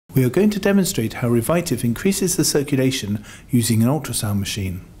We are going to demonstrate how Revitive increases the circulation using an ultrasound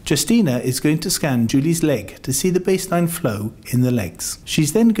machine. Justina is going to scan Julie's leg to see the baseline flow in the legs.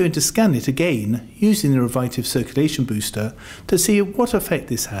 She's then going to scan it again using the Revitive circulation booster to see what effect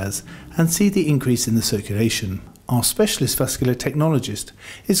this has and see the increase in the circulation. Our specialist vascular technologist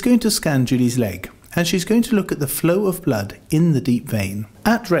is going to scan Julie's leg, and she's going to look at the flow of blood in the deep vein.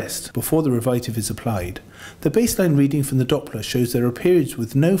 At rest, before the Revitive is applied, the baseline reading from the Doppler shows there are periods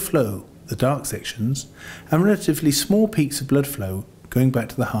with no flow, the dark sections, and relatively small peaks of blood flow going back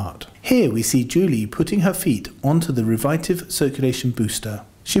to the heart. Here we see Julie putting her feet onto the Revitive circulation booster.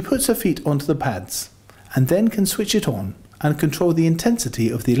 She puts her feet onto the pads, and then can switch it on and control the intensity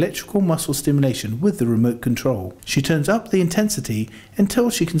of the electrical muscle stimulation with the remote control. She turns up the intensity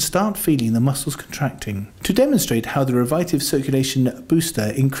until she can start feeling the muscles contracting. To demonstrate how the Revitive circulation booster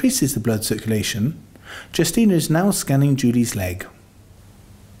increases the blood circulation, Justina is now scanning Julie's leg.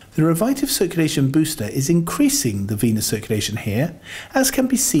 The Revitive circulation booster is increasing the venous circulation here, as can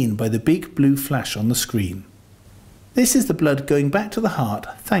be seen by the big blue flash on the screen. This is the blood going back to the heart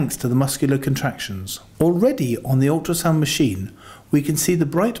thanks to the muscular contractions. Already on the ultrasound machine, we can see the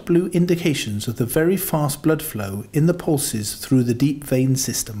bright blue indications of the very fast blood flow in the pulses through the deep vein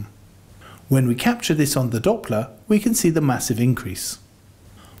system. When we capture this on the Doppler, we can see the massive increase.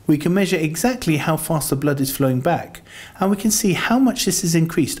 We can measure exactly how fast the blood is flowing back, and we can see how much this is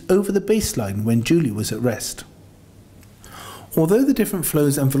increased over the baseline when Julie was at rest. Although the different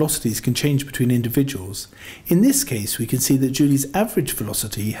flows and velocities can change between individuals, in this case we can see that Julie's average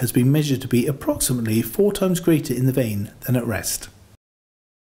velocity has been measured to be approximately 4 times greater in the vein than at rest.